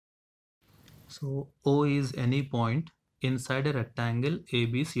So O is any point inside a rectangle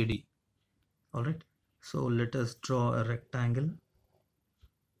ABCD. Alright, so let us draw a rectangle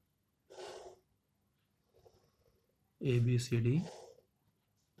ABCD.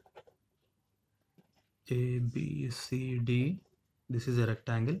 ABCD, this is a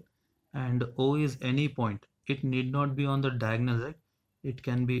rectangle, and O is any point. It need not be on the diagonal, right? It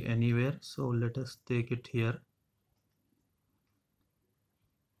can be anywhere. So let us take it here.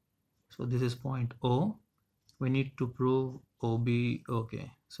 So this is point O. We need to prove OB. Okay,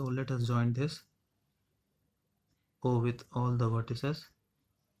 so let us join this O with all the vertices.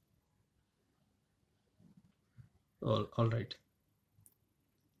 All right.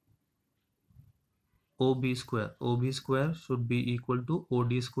 OB square should be equal to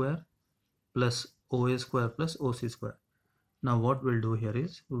OD square plus OA square plus OC square. Now what we'll do here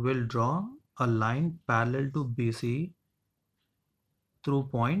is we'll draw a line parallel to BC through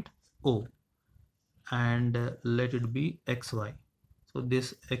point O and let it be XY. So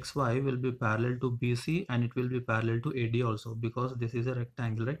this XY will be parallel to BC and it will be parallel to AD also, because this is a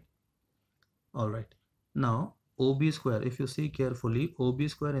rectangle, right? Alright. Now OB square, if you see carefully, OB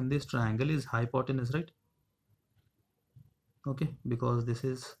square in this triangle is hypotenuse, right? Okay, because this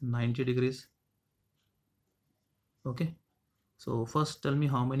is 90 degrees. Okay, so first tell me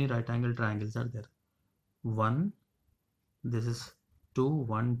how many right angle triangles are there. 1, this is 2,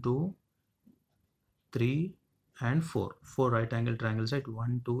 1, 2, 3 and 4. 4 right angle triangles, right?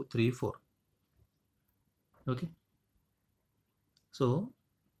 1, 2, 3, 4. Okay, so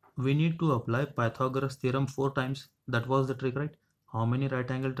we need to apply Pythagoras theorem 4 times. That was the trick, right? How many right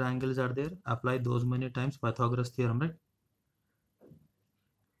angle triangles are there? Apply those many times Pythagoras theorem, right?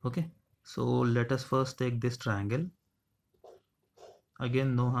 Okay, so let us first take this triangle.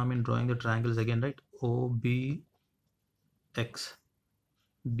 Again, no harm in drawing the triangles again, right? OBX,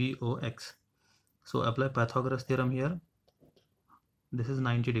 BOX. So apply Pythagoras theorem here. This is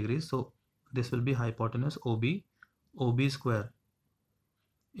 90 degrees, so this will be hypotenuse OB. OB square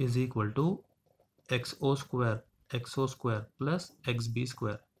is equal to XO square plus XB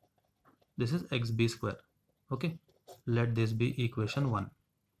square. This is XB square. Okay, let this be equation 1.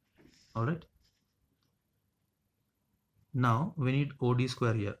 Alright, now we need OD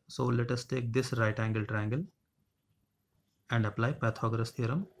square here. So let us take this right angle triangle and apply Pythagoras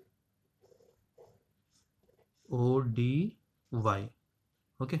theorem. ODY.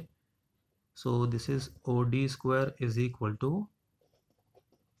 Okay, so this is OD square is equal to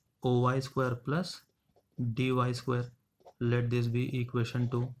OY square plus DY square. Let this be equation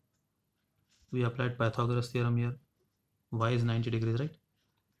 2. We applied Pythagoras theorem here. Y is 90 degrees, right?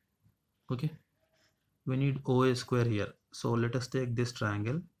 Okay, we need OA square here. So let us take this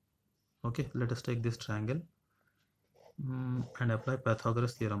triangle. Okay, let us take this triangle and apply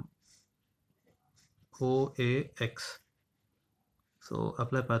Pythagoras theorem. OAX. So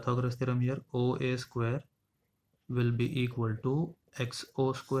apply Pythagoras theorem here. OA square will be equal to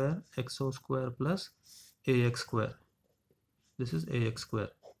XO square plus AX square. This is AX square.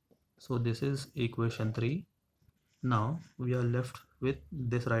 So this is equation 3. Now we are left with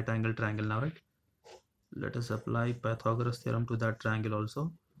this right angle triangle now, right? Let us apply Pythagoras theorem to that triangle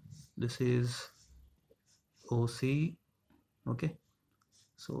also. This is OC. Okay,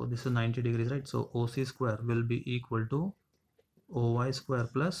 so this is 90 degrees, right? So OC square will be equal to OY square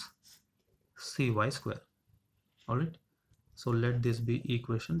plus CY square. Alright, so let this be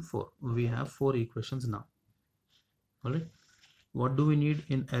equation 4. We have 4 equations now. Alright, what do we need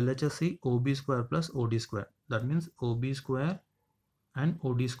in LHSC? OB square plus OD square. That means OB square and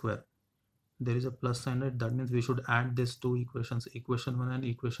OD square. There is a plus sign, right? That means we should add these 2 equations, equation 1 and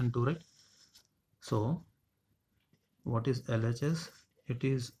equation 2, right? So what is LHS? It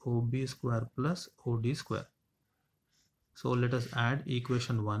is OB square plus OD square. So let us add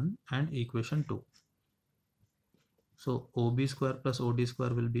equation 1 and equation 2. So OB square plus OD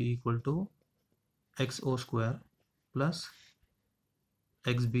square will be equal to XO square plus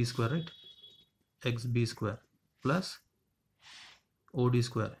XB square, right? XB square plus OD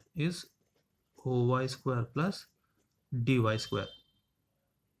square is OY square plus DY square.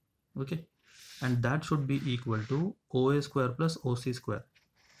 Okay, and that should be equal to OA square plus OC square.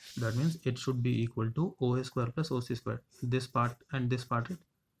 That means it should be equal to OA square plus OC square. This part and this part, right?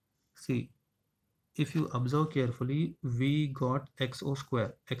 See, if you observe carefully, we got XO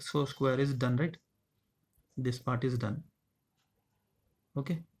square. XO square is done, right? This part is done.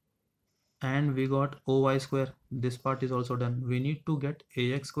 Okay, and we got OY square. This part is also done. We need to get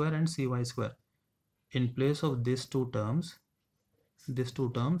AX square and CY square. In place of these two terms,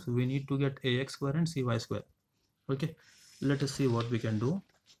 we need to get AX square and CY square. Okay, let us see what we can do.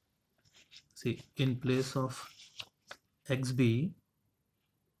 see, in place of xb,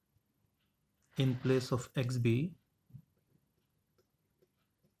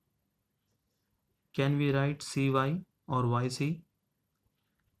 can we write cy or yc?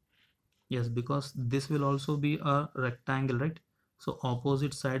 Yes, because this will also be a rectangle, right? So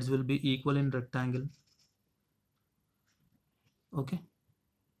opposite sides will be equal in rectangle. Okay,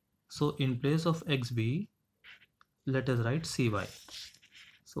 so in place of xb, let us write cy.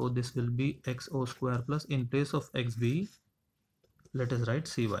 So this will be xo square plus, in place of xb, let us write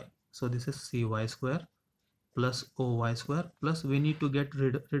cy. So this is cy square plus oy square, plus we need to get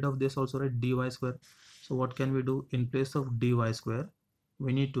rid of this also, right? dy square. So what can we do? In place of dy square,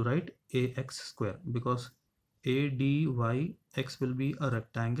 we need to write ax square, because a dy x will be a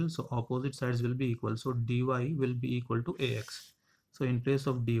rectangle, so opposite sides will be equal, so dy will be equal to ax. So in place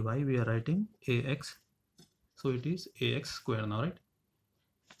of dy we are writing ax, so it is ax square now, right?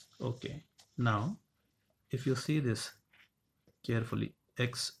 Okay, now if you see this carefully,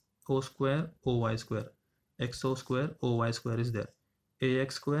 xo square oy square, xo square oy square is there,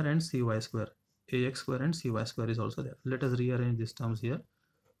 ax square and cy square, ax square and cy square is also there. Let us rearrange these terms here.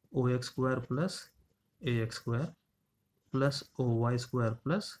 Ox square plus ax square plus oy square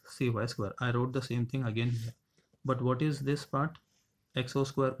plus cy square. I wrote the same thing again here, but what is this part? Xo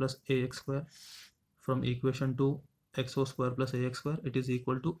square plus ax square. From equation to xo square plus ax square, it is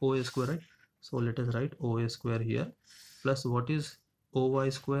equal to oa square, right? So let us write oa square here, plus what is oy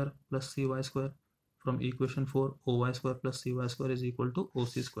square plus cy square? From equation 4, oy square plus cy square is equal to oc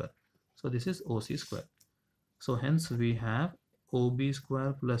square. So this is oc square. So hence we have ob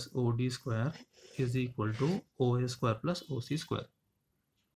square plus od square is equal to oa square plus oc square.